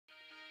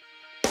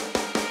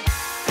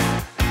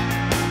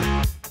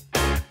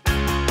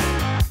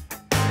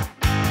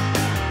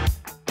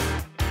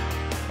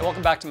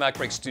Welcome back to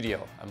MacBreak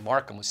Studio. I'm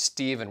Mark, I'm with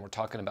Steve, and we're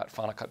talking about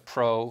Final Cut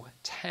Pro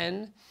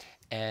 10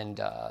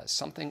 and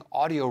something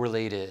audio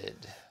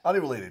related.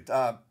 Audio related.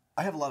 I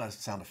have a lot of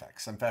sound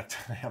effects. In fact,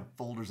 I have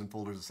folders and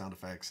folders of sound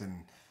effects,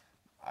 and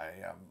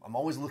I'm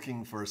always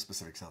looking for a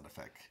specific sound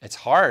effect. It's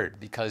hard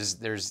because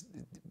there's,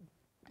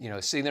 you know,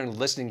 sitting there and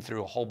listening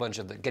through a whole bunch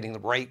of getting the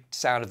right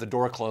sound of the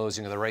door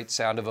closing or the right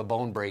sound of a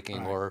bone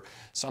breaking or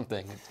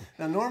something.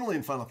 Now, normally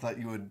in Final Cut,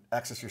 you would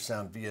access your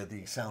sound via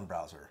the sound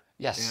browser.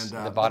 Yes,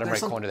 in the bottom right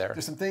corner there.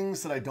 There's some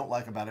things that I don't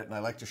like about it, and I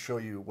like to show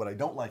you what I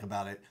don't like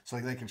about it so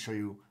I can show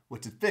you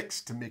what to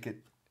fix to make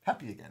it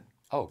happy again.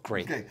 Oh,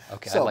 great.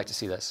 Okay, so, I'd like to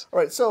see this. All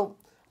right, so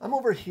I'm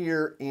over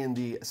here in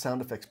the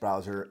sound effects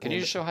browser. Can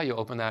you just show how you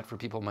open that for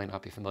people who might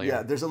not be familiar?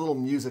 Yeah, there's a little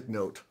music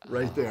note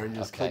right there. You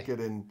just click it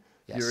and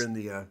you're in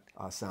the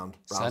sound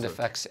browser. Sound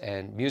effects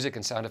and music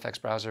and sound effects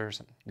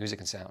browsers, music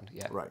and sound,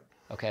 yeah. Right.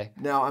 Okay.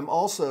 Now, I'm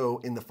also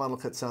in the Final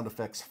Cut sound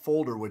effects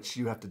folder, which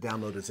you have to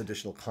download as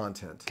additional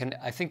content.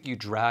 I think you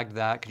dragged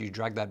that. Could you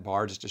drag that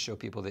bar just to show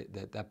people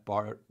that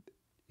bar?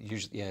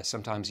 Usually, yeah.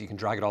 Sometimes you can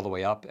drag it all the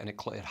way up, and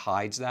it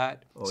hides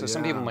that. Oh, so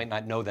some people might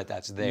not know that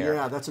that's there.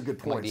 Yeah, that's a good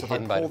point. So if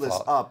I pull this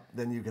up,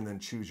 then you can then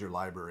choose your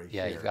library.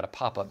 Yeah, you've got a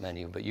pop-up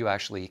menu, but you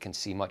actually can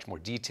see much more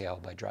detail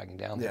by dragging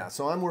down there. Yeah,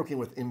 so I'm working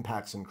with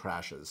impacts and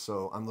crashes.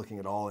 So I'm looking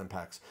at all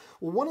impacts.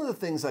 Well, one of the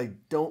things I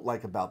don't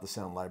like about the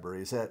sound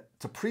library is that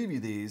to preview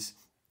these,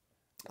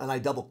 and I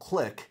double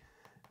click,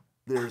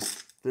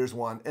 there's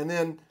one. And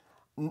then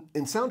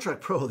in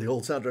Soundtrack Pro, the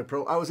old Soundtrack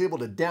Pro, I was able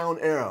to down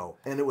arrow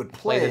and it would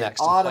play the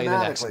next,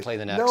 automatically. play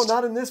the next. No,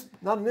 not in this.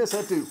 Not in this. I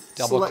have to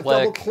double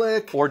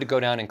click, or to go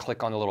down and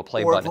click on the little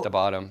play button at the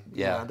bottom.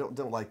 Yeah, I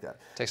don't like that.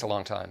 Takes a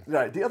long time.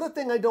 Right. The other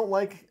thing I don't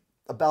like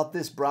about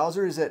this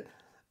browser is that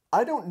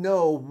I don't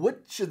know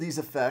which of these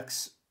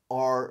effects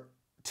are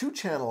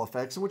 2-channel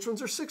effects and which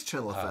ones are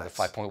 6-channel effects.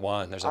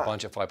 5.1. There's a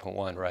bunch of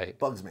 5.1, right?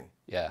 Bugs me.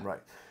 Yeah. Right.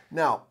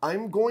 Now,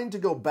 I'm going to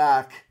go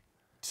back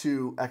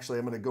to, actually,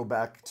 I'm going to go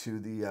back to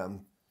the,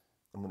 I'm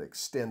going to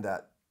extend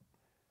that.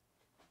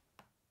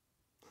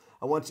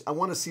 I want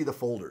to see the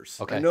folders.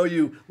 Okay. I know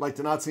you like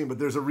to not see them, but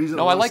there's a reason.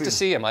 No, I like to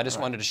see them. I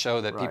just wanted to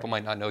show that people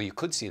might not know you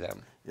could see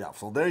them. Yeah,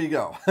 so there you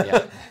go.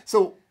 Yeah.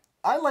 So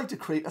I like to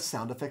create a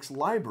sound effects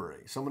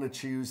library. So I'm going to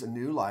choose a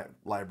new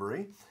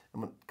library. I'm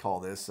going to call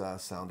this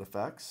sound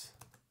effects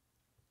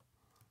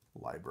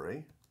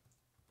library.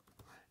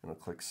 I'm going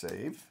to click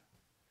save.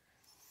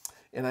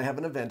 And I have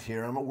an event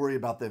here. I'm not worried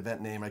about the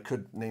event name. I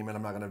could name it.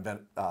 I'm not going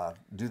to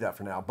do that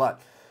for now. But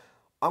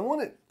I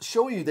want to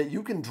show you that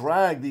you can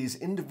drag these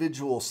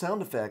individual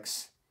sound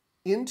effects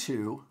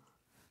into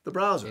the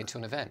browser. Into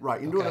an event.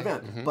 Right, into an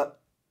event.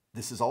 But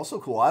this is also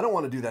cool. I don't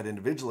want to do that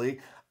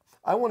individually.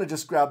 I want to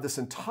just grab this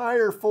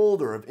entire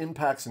folder of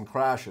impacts and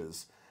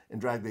crashes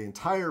and drag the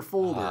entire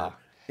folder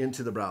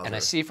into the browser. And I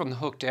see from the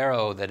hooked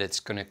arrow that it's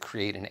going to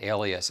create an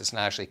alias. It's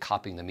not actually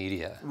copying the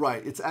media.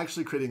 Right. It's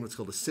actually creating what's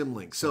called a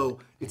symlink. So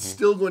it's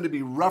still going to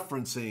be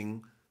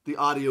referencing the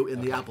audio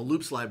in the Apple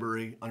Loops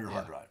library on your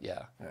hard drive.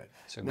 Yeah. Right.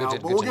 So now,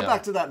 but we'll get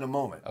back to that in a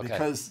moment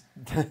because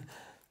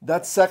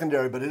that's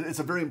secondary, but it's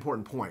a very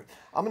important point.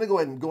 I'm going to go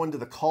ahead and go into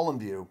the column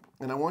view,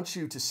 and I want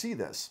you to see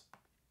this.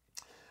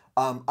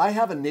 I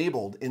have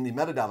enabled in the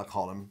metadata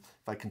column,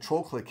 if I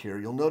control click here,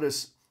 you'll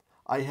notice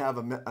I have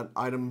an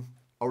item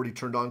already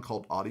turned on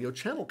called audio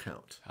channel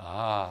count.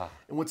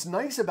 And what's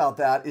nice about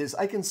that is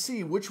I can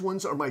see which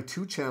ones are my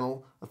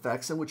 2-channel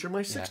effects and which are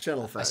my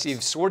 6-channel effects. I see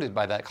you've sorted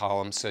by that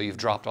column, so you've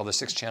dropped all the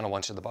 6-channel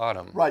ones to the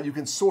bottom. Right, you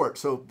can sort.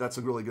 So that's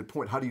a really good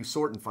point. How do you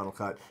sort in Final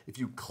Cut? If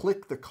you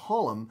click the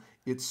column,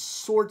 it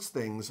sorts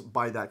things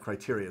by that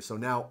criteria. So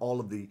now all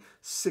of the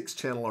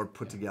 6-channel are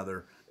put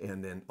together,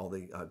 and then all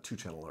the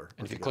 2-channel are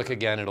And if you click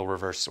again, it'll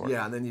reverse sort.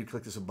 Yeah, and then you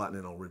click this button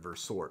and it'll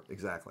reverse sort.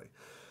 Exactly.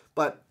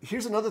 But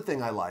here's another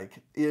thing I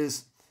like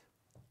is,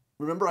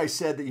 remember I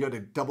said that you had to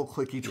double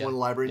click each one in the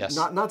library? Yes.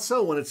 Not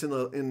so when it's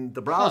in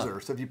the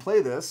browser. So if you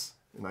play this,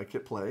 and I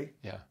hit play,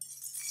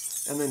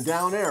 and then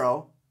down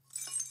arrow,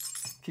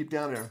 keep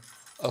down arrow.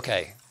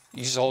 Okay,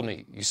 you sold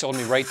me. You sold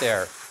me right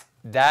there.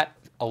 That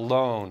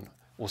alone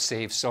will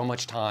save so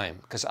much time,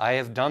 because I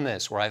have done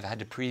this where I've had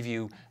to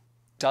preview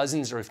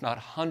dozens or if not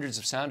hundreds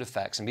of sound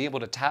effects and be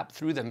able to tap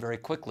through them very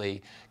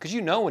quickly, because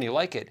you know when you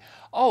like it.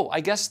 Oh, I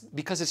guess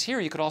because it's here,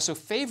 you could also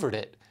favorite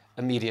it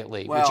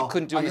immediately, which you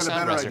couldn't do in the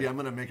sound browser. Idea. I'm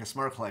going to make a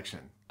smart collection.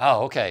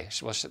 Oh, okay.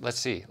 Well, let's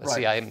see. Let's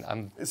see.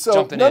 I'm so,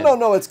 jumping in.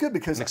 No, it's good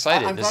because I'm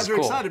excited. I'm glad you're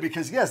excited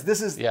because yes,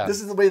 this is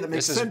the way that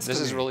makes sense to me.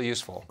 This is really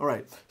useful. All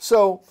right.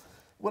 So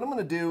what I'm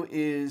going to do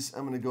is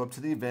I'm going to go up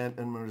to the event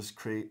and I'm going to just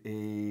create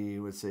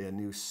let's say a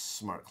new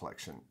smart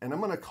collection, and I'm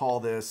going to call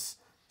this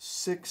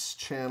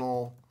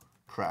 6-channel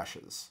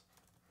crashes.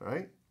 All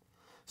right.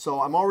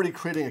 So I'm already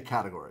creating a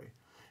category,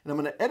 and I'm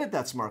going to edit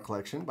that smart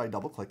collection by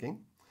double clicking,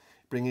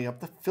 bringing up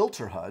the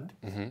filter HUD.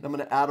 And I'm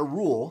going to add a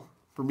rule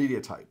for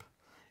media type,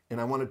 and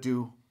I want to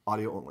do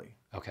audio only.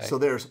 Okay. So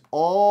there's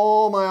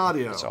all my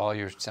audio. It's all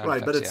your sound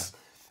effects, effects, but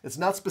it's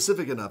not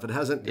specific enough. It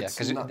hasn't. Yeah,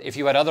 because if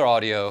you had other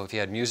audio, if you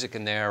had music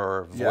in there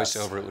or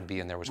voiceover, it would be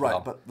in there as well.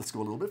 Right, but let's go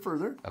a little bit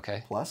further.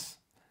 Okay. Plus,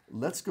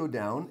 let's go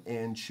down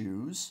and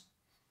choose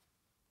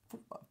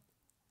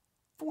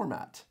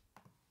Format.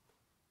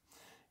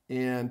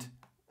 And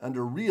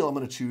under Reel, I'm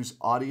going to choose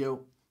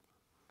Audio.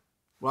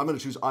 Well, I'm going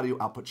to choose Audio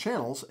Output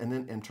Channels and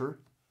then enter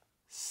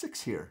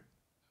 6 here.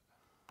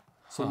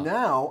 So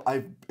now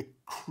I've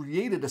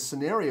created a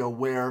scenario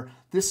where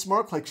this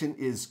Smart Collection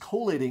is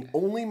collating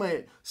only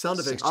my sound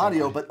effect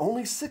audio, but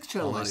only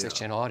 6-channel audio. Only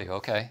 6-channel audio,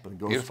 okay. But it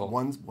goes Beautiful.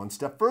 one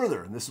step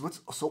further, and this is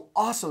what's so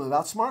awesome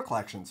about Smart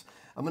Collections.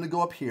 I'm going to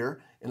go up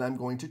here, and I'm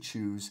going to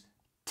choose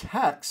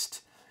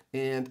Text,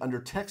 and under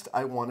Text,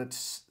 I want it to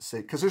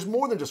say, because there's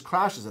more than just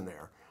crashes in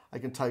there. I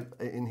can type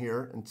in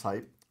here and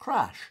type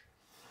crash.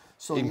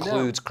 So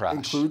includes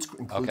crash. Includes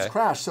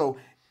crash. So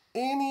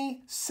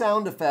any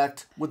sound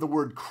effect with the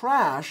word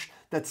crash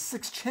that's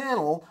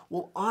 6-channel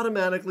will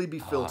automatically be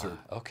filtered.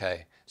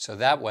 Okay, so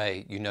that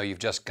way you know you've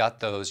just got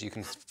those, you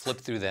can flip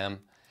through them,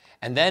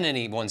 and then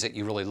any ones that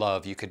you really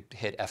love, you could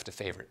hit F to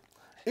favorite.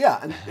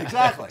 Yeah,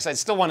 exactly. Because I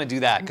still want to do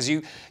that, because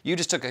you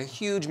just took a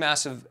huge,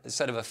 massive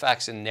set of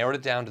effects and narrowed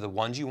it down to the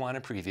ones you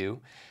want to preview.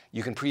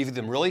 You can preview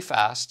them really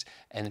fast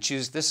and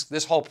choose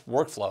this whole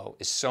workflow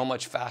is so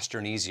much faster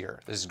and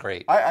easier. This is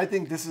great. I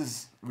think this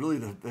is really,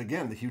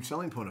 the huge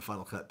selling point of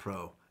Final Cut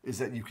Pro is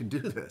that you can do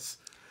this.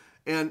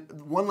 And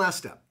one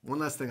last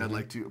thing I'd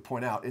like to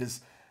point out is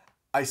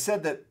I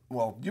said that,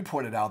 well, you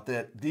pointed out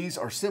that these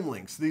are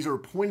symlinks. These are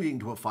pointing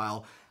to a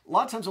file. A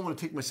lot of times I want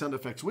to take my sound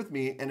effects with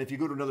me, and if you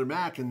go to another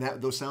Mac and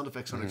those sound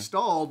effects aren't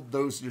installed,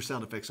 your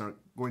sound effects aren't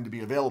going to be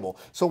available.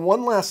 So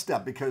one last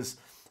step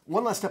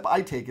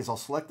I take is I'll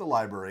select the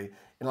library,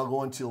 and I'll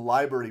go into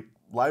library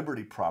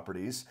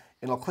properties,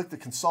 and I'll click the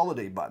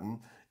consolidate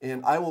button,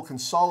 and I will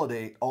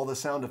consolidate all the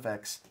sound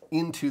effects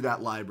into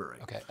that library.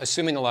 Okay,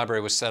 assuming the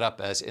library was set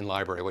up as in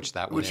library, which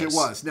that one is. Which it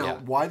was. Now,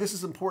 why this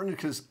is important,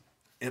 because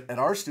at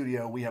our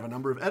studio, we have a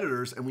number of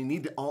editors, and we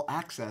need to all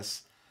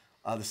access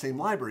the same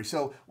library.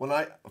 So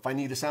if I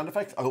need a sound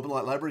effect, I open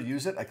that library,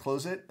 use it, I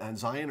close it, and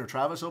Zion or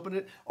Travis open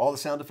it, all the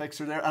sound effects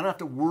are there. I don't have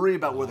to worry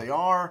about where they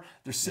are.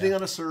 They're sitting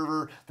on a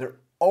server. They're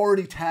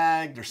already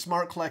tagged. They're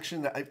Smart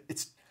Collection.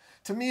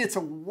 To me, it's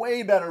a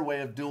way better way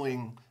of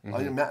dealing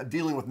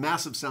with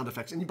massive sound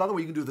effects. And by the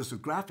way, you can do this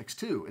with graphics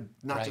too, and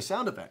not just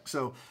sound effects.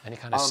 So any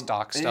kind of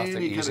stock stuff that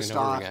you're using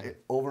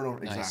over and over.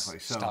 Nice. Exactly.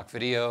 So, stock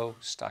video,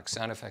 stock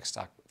sound effects,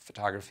 stock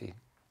photography.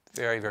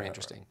 Very, very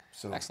interesting.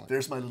 So excellent.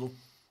 There's my little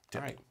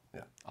tip. All right.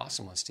 Yeah.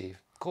 Awesome one,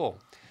 Steve. Cool.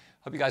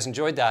 Hope you guys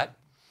enjoyed that.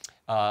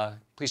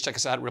 Please check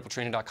us out at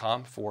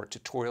rippletraining.com for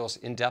tutorials,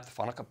 in-depth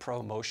Final Cut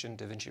Pro, Motion,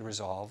 DaVinci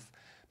Resolve,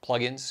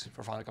 plugins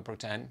for Final Cut Pro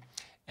 10.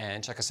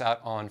 And check us out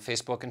on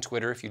Facebook and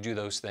Twitter if you do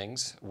those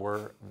things.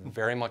 We're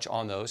very much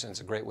on those, and it's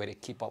a great way to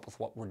keep up with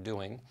what we're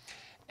doing.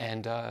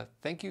 And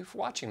thank you for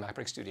watching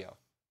MacBreak Studio.